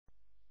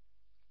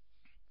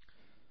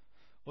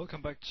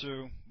Welcome back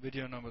to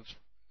video number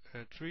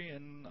 3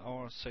 in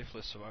our Safe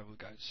List Survival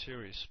Guide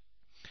series.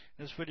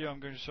 In this video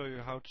I'm going to show you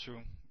how to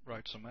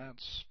write some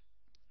ads,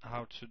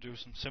 how to do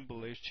some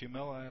simple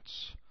HTML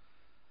ads,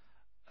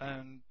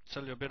 and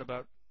tell you a bit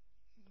about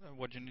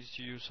what you need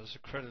to use as a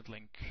credit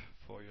link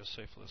for your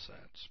Safe List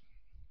ads.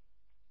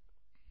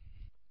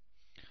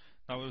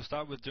 Now we'll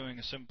start with doing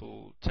a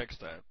simple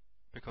text ad,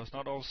 because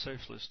not all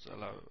Safe Lists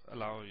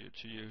allow you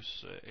to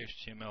use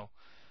HTML,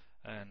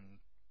 and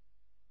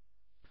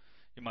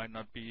you might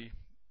not be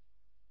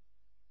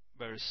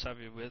very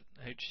savvy with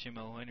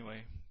HTML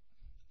anyway.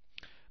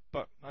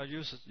 But I'll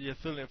use the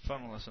affiliate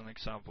funnel as an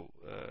example.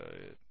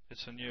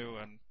 It's a new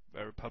and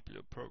very popular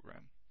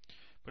program.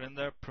 But in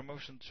their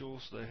promotion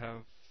tools they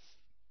have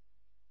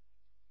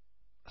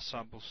a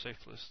sample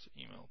Safe List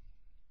email.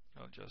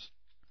 I'll just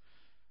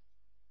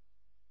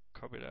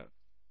copy that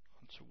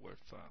onto Word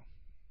file.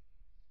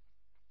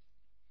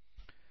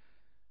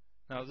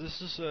 Now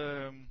this is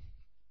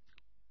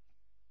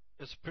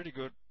it's a pretty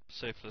good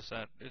Safe List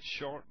ad. It's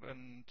short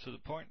and to the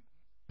point,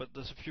 but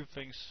there's a few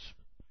things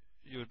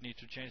you would need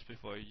to change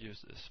before you use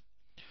this.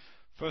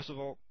 First of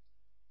all,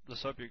 the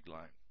subject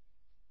line.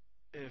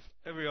 If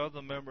every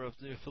other member of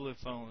the affiliate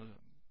funnel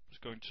is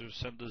going to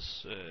send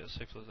this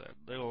Safe List ad,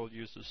 they all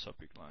use this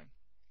subject line.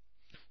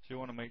 So you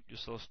want to make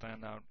yourself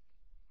stand out.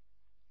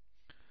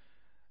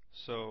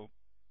 So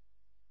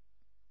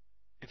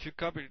if you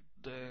copy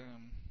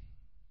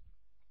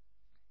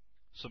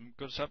some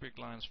good subject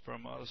lines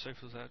from other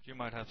Safe List ads, you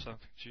might have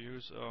something to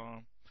use,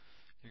 or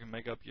you can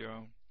make up your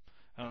own.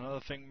 And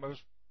another thing,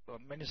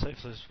 many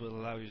Safe Lists will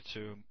allow you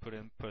to put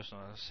in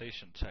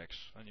personalization tags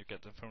when you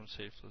get them from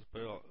Safe List,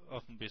 but it'll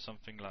often be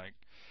something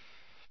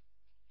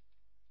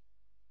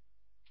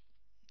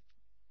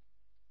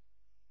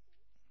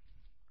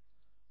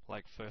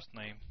like first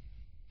name.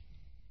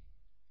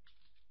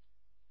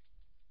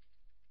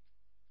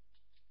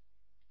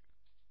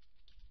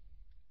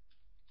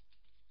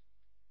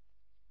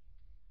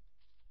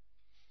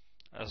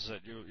 As I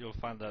said, you'll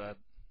find that at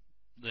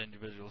the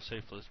individual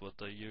Safe List what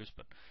they use,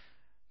 but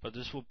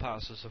this will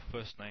pass as a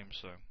first name,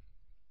 so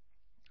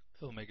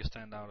it'll make it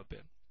stand out a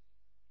bit.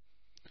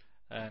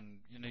 And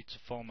you need to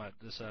format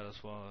this ad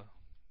as well,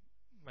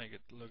 make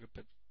it look a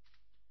bit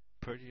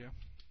prettier.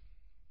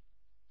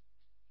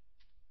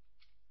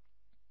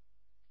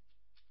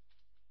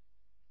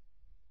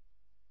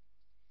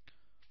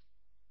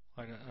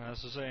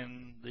 As I say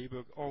in the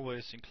ebook,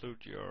 always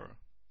include your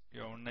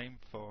own name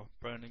for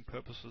branding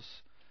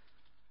purposes.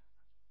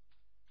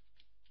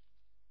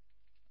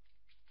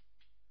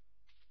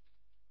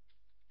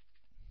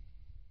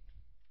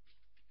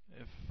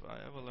 If I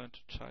ever learned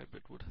to type,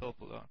 it would help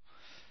a lot.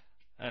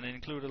 And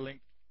include a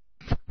link.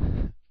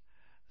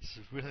 This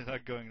is really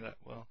not going that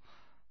well.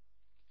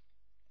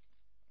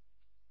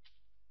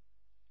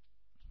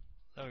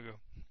 There we go.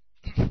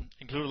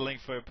 Include a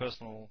link for your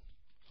personal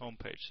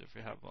homepage if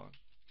you have one.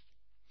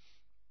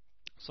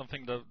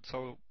 Something that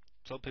tell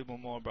people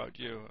more about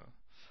you,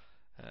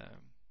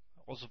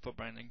 also for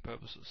branding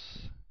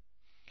purposes.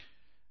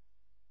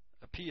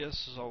 A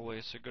PS is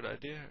always a good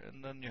idea,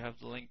 and then you have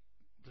the link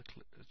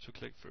to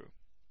click through.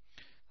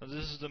 Now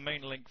this is the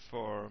main link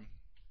for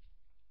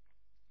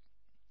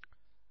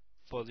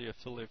the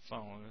affiliate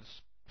funnel.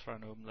 Let's try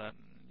and open that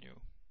in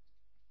new.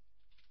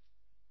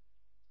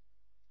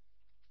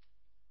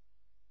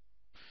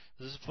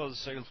 This is for the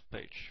sales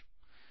page,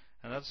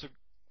 and that's a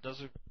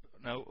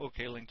now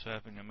okay link to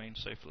have in your main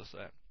Safe List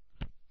ad.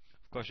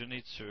 Of course, you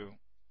need to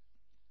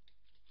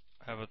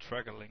have a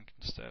tracker link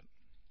instead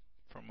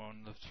from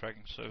one of the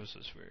tracking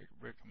services we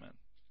recommend.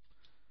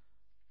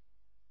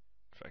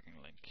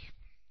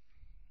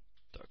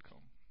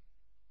 trackinglink.com.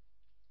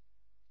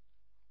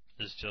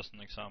 This is just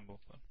an example,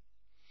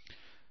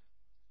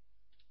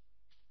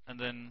 and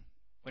then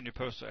when you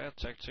post to ad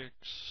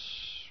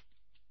tactics,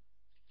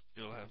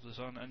 you'll have this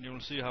on, and you'll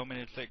see how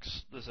many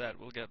clicks this ad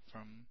will get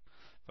from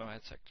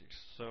ad tactics.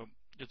 So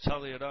you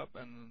tally it up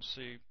and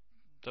see,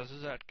 does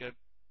this ad get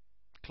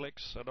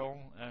clicks at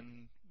all,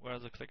 and where are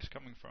the clicks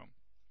coming from?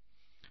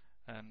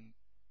 And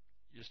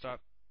you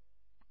start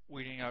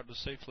weeding out the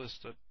Safe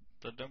List that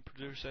don't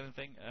produce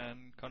anything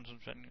and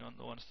concentrating on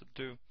the ones that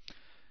do.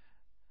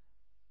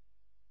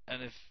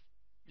 And if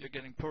you're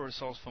getting poor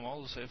results from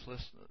all the Safe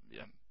Lists,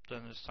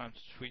 then it's time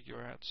to tweak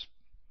your ads.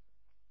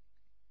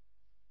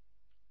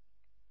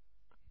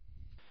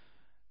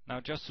 Now,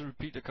 just to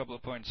repeat a couple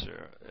of points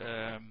here,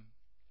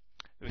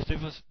 if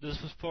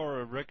this was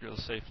for a regular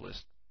Safe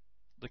List,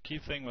 the key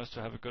thing was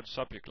to have a good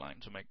subject line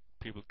to make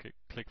people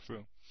click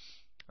through,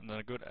 and then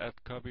a good ad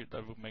copy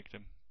that would make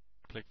them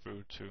click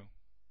through to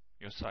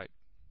your site.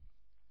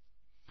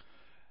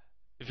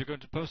 If you're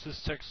going to post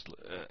this text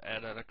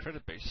ad at a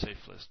credit-based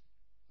Safe List,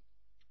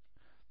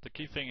 the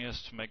key thing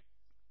is to make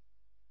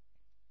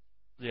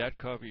the ad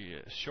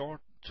copy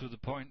short, to the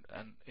point,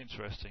 and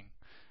interesting,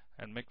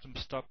 and make them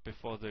stop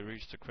before they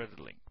reach the credit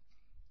link.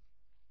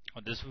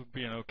 And this would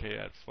be an okay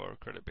ad for a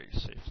credit-based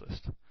Safe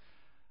List.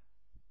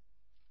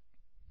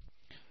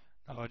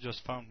 Now I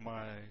just found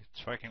my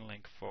tracking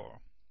link for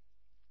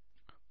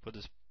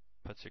this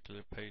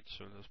particular page,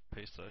 so let's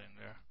paste that in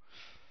there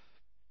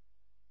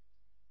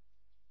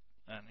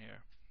and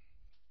here.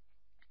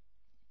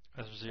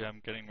 As you see,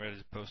 I'm getting ready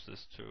to post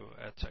this to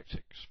Ad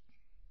Tactics.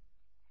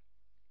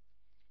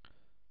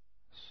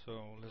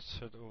 So let's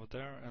head over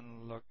there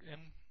and log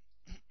in.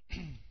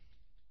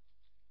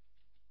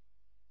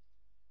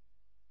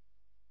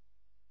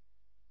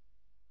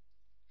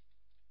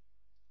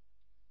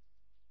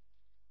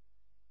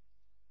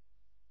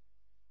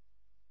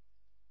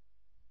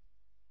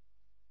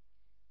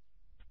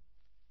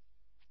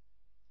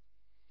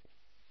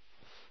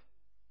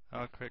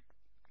 I'll click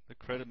the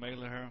credit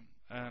mailer here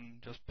and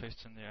just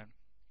paste in the end.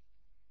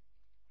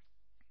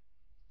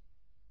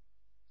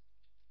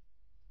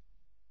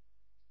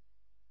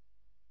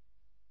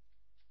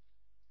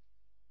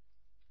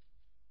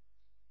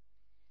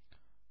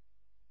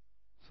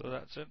 So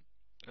that's it.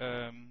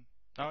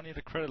 Now I need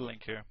a credit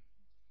link here.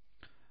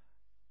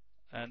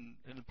 And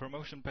in the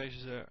promotion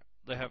pages there,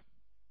 they have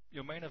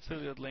your main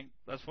affiliate link.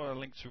 That's what I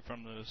linked to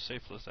from the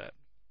Safeless ad.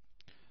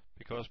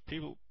 Because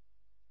people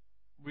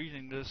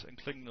reading this and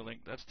clicking the link,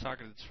 that's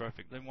targeted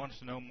traffic. They want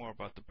to know more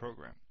about the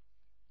program.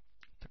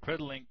 The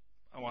credit link,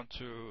 I want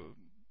to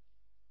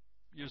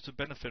use to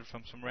benefit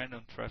from some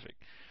random traffic.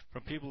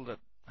 From people that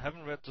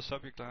haven't read the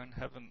subject line,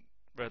 haven't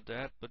read the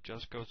ad, but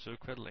just go to the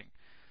credit link.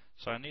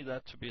 So I need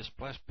that to be a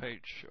splash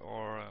page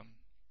or a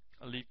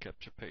lead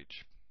capture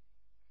page.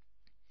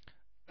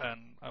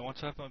 And I want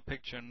to have my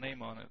picture and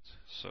name on it,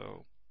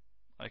 so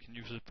I can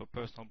use it for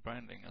personal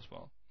branding as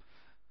well.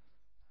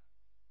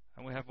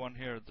 And we have one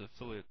here, the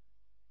affiliate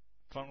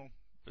funnel,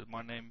 with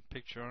my name,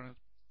 picture on it.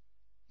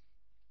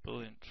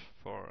 Brilliant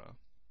for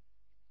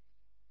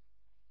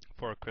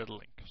a credit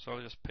link. So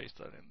I'll just paste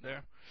that in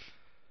there.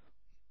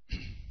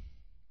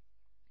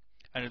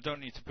 And you don't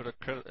need to put a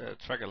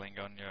tracker link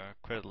on your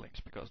credit links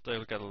because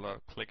they'll get a lot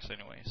of clicks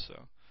anyway.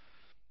 So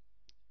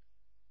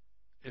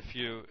if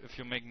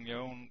you're making your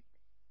own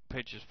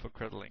pages for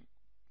credit link,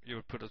 you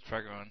would put a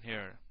tracker on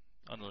here,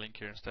 on the link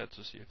here instead,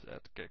 to see if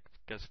that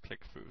gets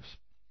click-throughs.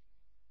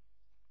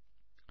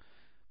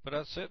 But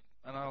that's it,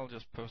 and I'll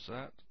just post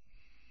that.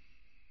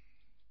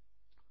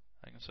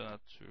 I can send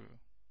that to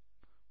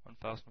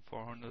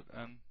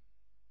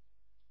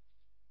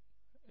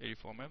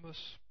 1,484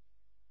 members.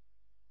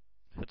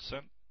 Hit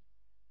send,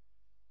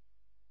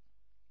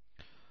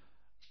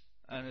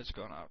 and it's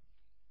gone out.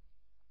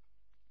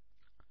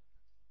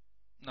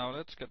 Now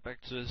let's get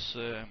back to this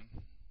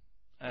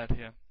ad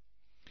here.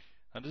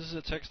 And this is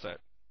a text ad.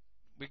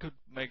 We could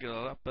make it a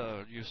lot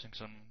better using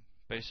some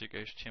basic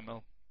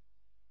HTML.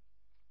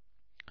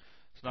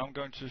 So now I'm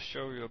going to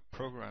show you a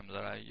program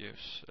that I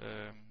use.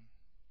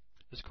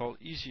 It's called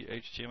Easy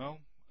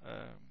HTML.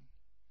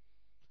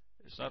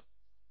 It's not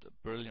a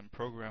brilliant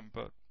program,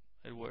 but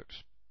it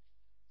works.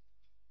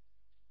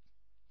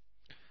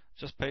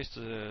 Just paste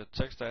the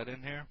text ad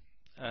in here,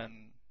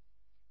 and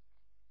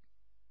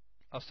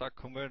I'll start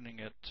converting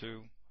it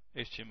to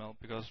HTML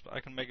because I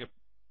can make a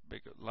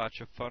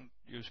larger font,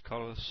 use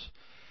colors,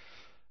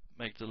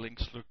 make the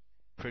links look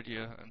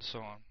prettier, and so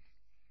on.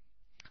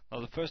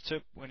 Now the first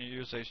tip when you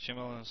use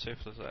HTML and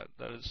Safeless ad,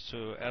 that is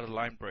to add a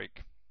line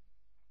break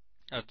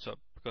at the top,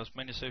 because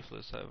many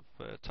Safeless have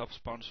top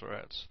sponsor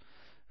ads,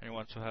 and you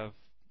want to have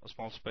a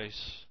small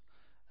space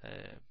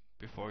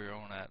before your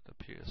own ad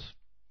appears.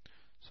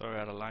 So I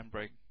add a line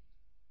break.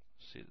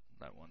 See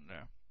that one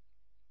there.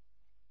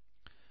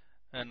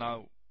 And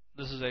now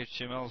this is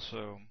HTML,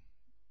 so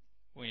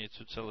we need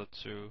to tell it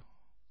to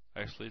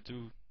actually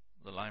do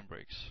the line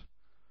breaks.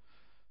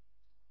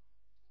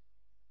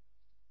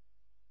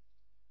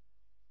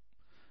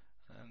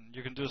 And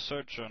you can do a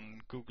search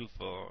on Google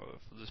for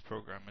this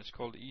program. It's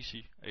called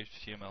Easy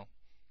HTML.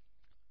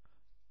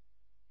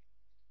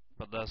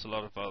 But there's a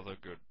lot of other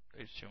good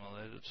HTML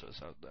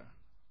editors out there.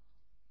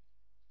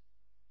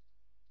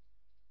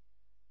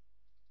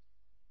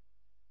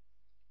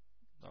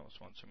 That was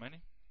one too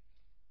many.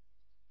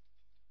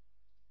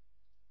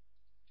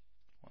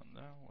 One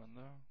there, one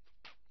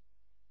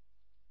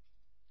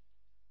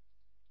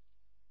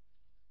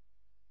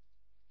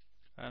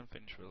there. And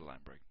finish with a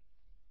line break.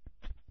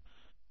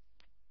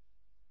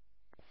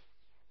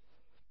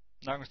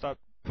 Now I'm going to start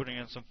putting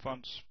in some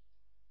fonts.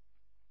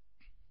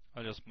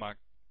 I'll just mark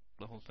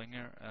the whole thing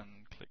here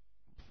and click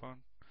font.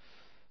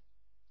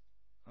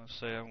 I'll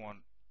say I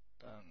want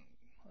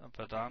a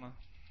bandana,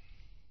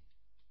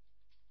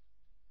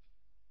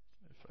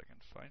 if I can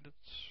find it.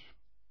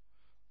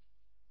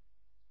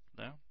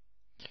 There.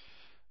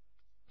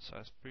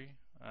 Size 3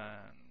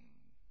 and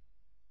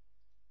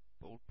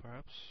bold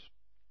perhaps.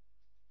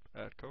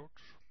 Add code.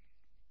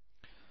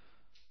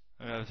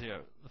 We have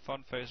here the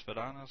font face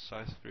bandana,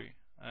 size 3,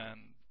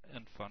 and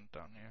end font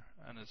down here,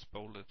 and it's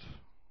bolded.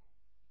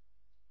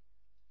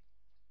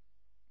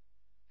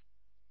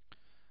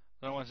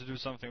 Then I want to do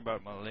something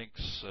about my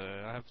links.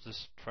 I have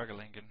this tracker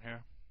link in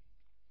here.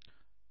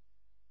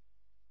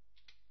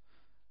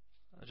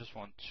 I just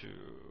want to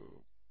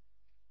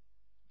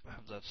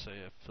have that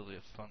say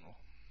affiliate funnel.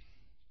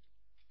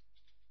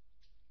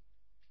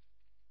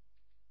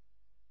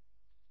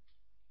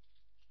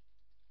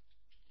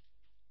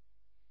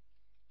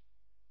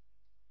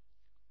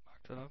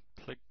 that up,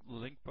 click the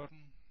link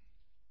button,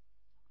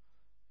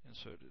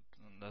 insert it,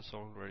 and that's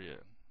already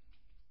it.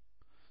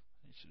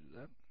 I need to do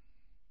that.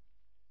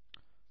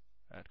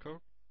 Add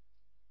code.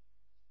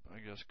 I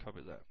just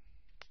copy that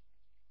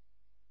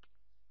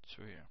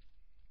to here.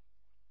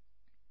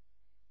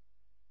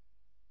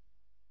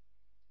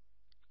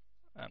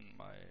 And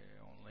my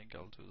own link,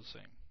 I'll do the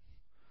same.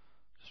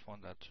 Just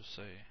want that to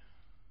say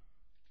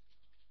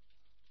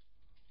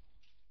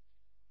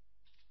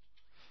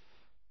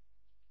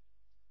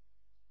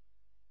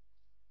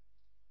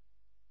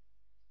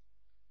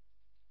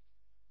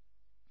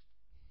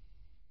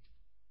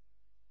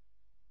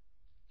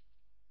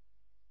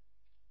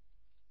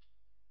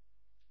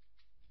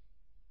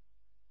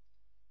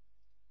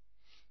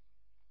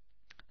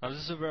now this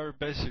is a very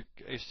basic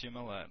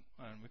HTML ad,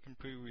 and we can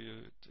preview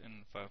it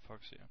in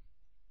Firefox here.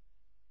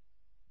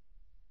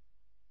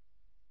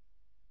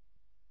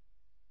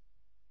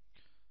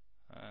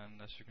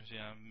 And as you can see,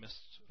 I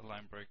missed a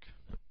line break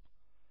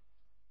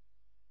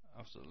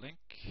after the link.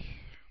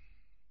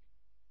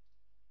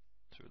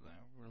 To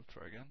there, we'll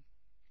try again.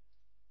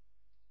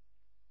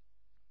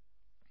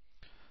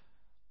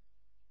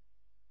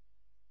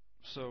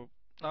 So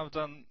now I've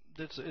done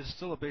this. It's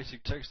still a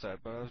basic text ad,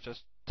 but I've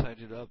just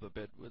tidied it up a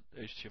bit with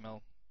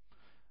HTML.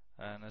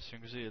 And as you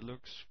can see, it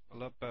looks a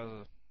lot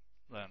better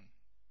than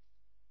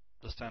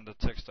the standard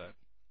text ad,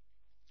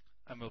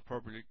 and we'll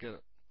probably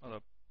get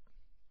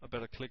a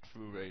better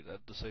click-through rate at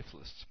the safe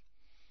list.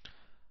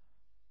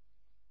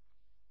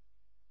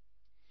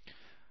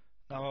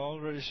 Now I've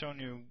already shown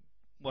you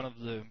one of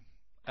the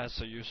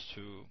ads I used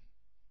to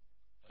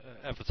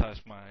advertise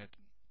my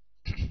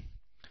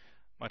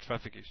my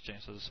traffic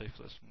exchange as a safe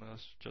list.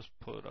 Let's just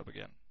pull it up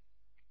again.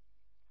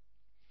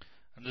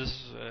 And this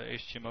is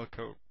HTML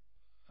code.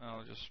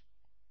 I'll just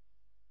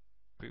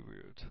preview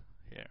it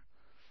here.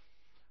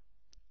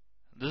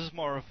 This is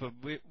more of a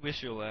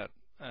visual ad,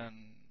 and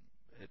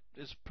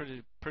it's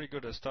pretty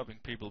good at stopping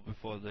people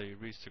before they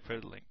reach the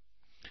credit link.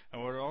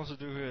 And what I also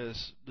do here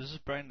is, this is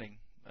branding.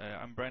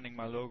 I'm branding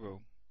my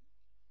logo,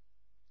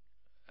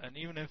 and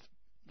even if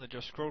they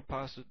just scroll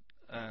past it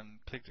and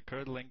click the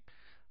credit link,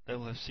 they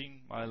will have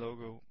seen my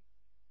logo,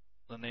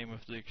 the name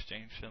of the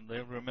exchange, and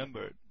they'll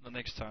remember it the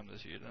next time they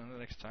see it, and the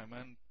next time,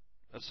 and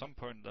at some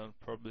point they'll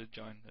probably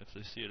join if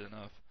they see it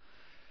enough.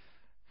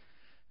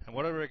 And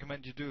what I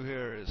recommend you do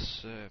here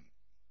is,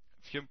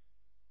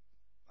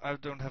 I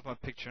don't have my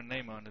picture and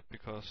name on it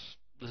because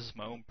this is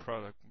my own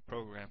product and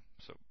program.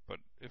 So, but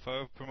if I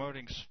were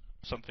promoting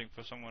something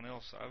for someone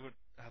else, I would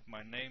have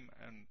my name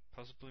and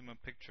possibly my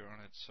picture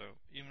on it. So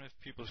even if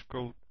people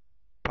scroll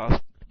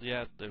past the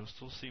ad, they will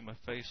still see my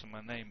face and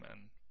my name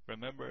and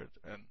remember it.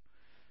 And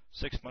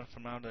 6 months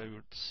from now, they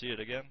would see it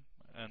again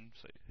and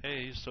say,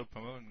 "Hey, he's still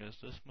promoting this.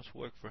 This must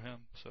work for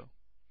him." So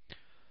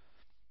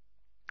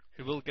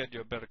it will get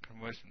you a better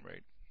conversion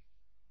rate.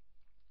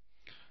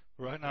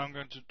 Right now, I'm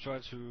going to try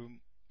to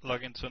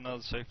log into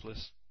another safe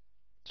list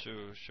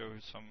to show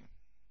you some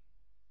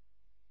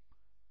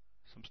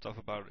stuff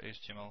about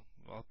HTML.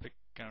 I'll pick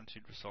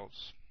guaranteed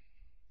results.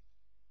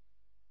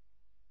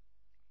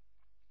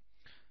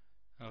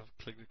 I'll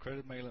click the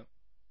credit mailer.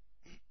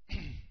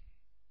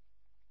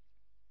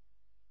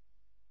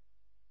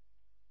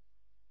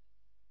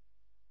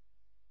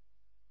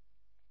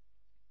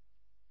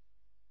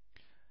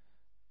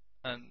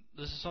 And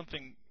this is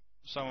something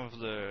some of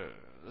the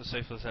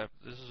safe lists have.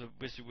 This is a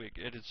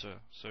WYSIWYG editor.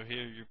 So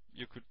here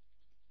you could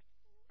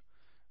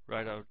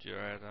write out your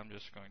ad. I'm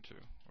just going to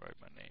write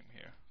my name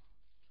here.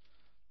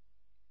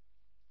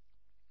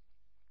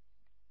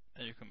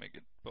 And you can make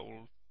it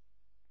bold,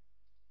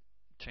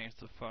 change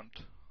the font,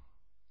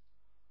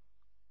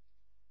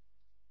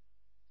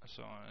 and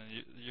so on. And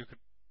you could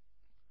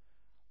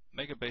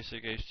make a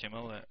basic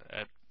HTML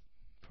ad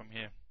from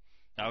here.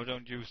 Now I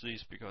don't use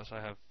these because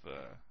I have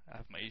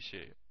my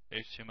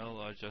HTML,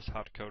 or just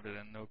hard coded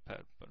in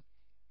Notepad, but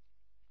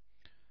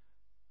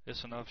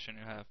it's an option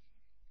you have.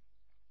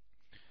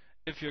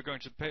 If you're going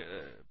to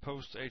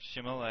post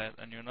HTML ad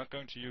and you're not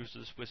going to use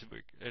this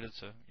WYSIWYG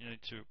editor, you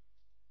need to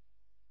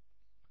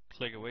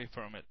click away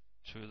from it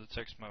to the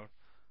text mode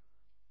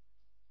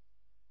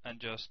and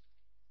just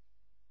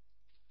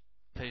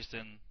paste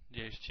in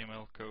the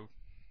HTML code.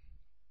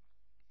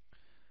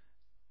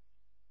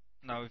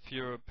 Now, if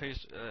you're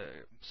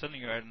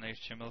sending your ad in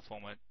HTML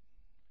format,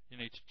 you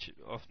need to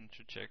often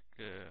to check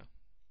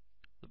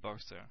the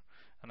box there.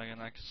 And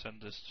again, I can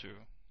send this to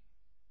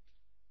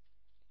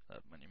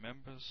that many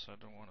members. I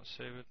don't want to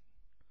save it.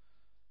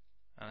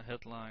 And a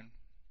headline.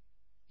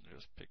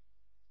 Just pick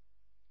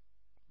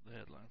the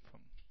headline from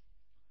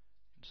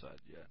inside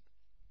the ad.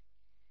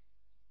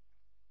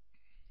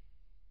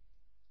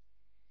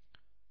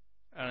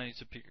 And I need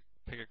to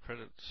pick a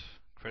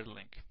credit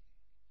link.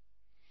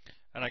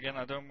 And again,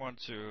 I don't want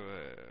to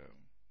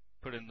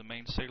put in the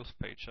main sales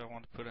page. I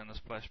want to put in a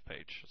splash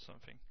page or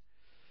something,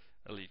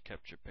 a lead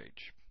capture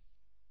page.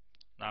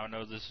 Now I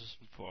know this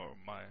isn't for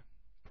my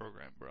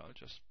program, but I'll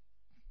just,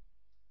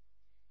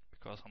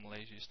 because I'm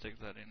lazy, stick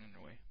that in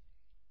anyway.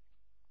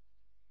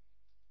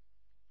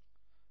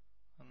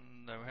 And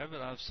And there we have it.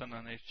 I've sent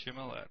an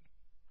HTML ad.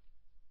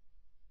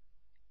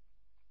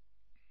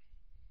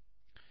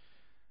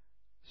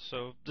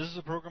 So this is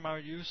a program I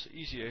use,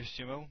 Easy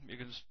HTML. You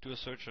can do a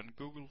search on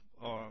Google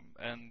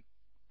and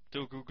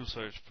do a Google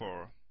search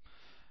for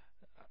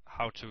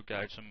how to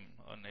guide some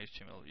on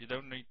HTML. You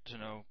don't need to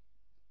know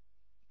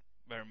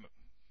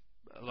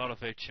a lot of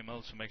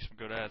HTML to make some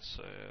good ads.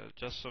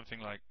 Just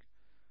something like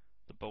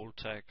the bold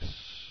tags,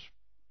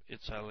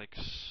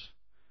 italics,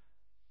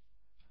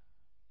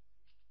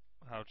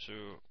 how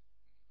to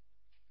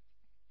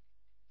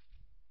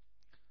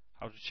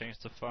change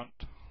the font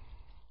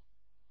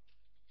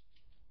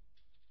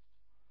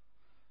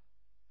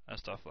and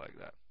stuff like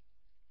that.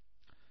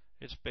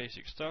 It's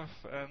basic stuff,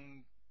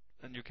 and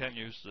you can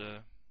use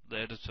the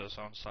editors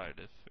on site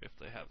if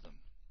they have them.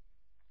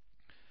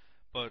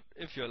 But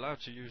if you're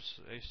allowed to use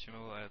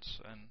HTML ads,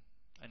 and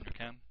you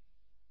can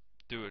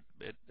do it,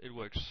 it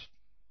works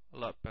a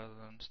lot better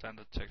than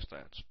standard text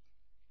ads.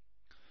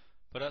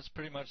 But that's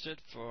pretty much it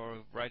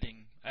for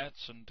writing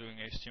ads and doing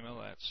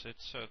HTML ads.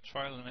 It's a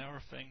trial and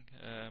error thing,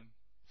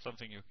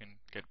 something you can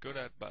get good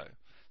at by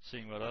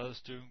seeing what others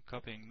do,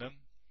 copying them,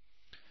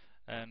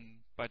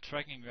 and by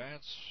tracking your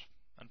ads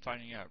and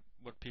finding out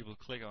what people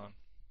click on,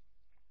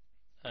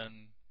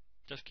 and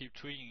just keep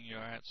tweaking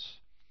your ads,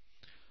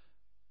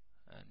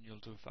 and you'll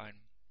do fine.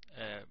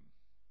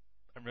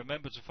 And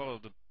remember to follow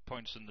the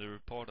points in the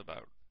report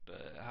about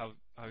how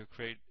you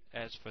create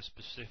ads for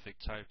specific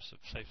types of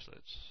safe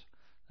sets.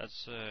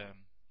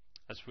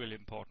 That's really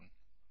important.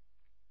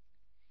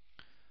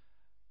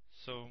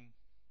 So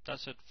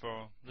that's it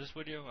for this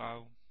video.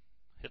 I'll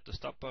hit the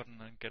stop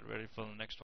button and get ready for the next one.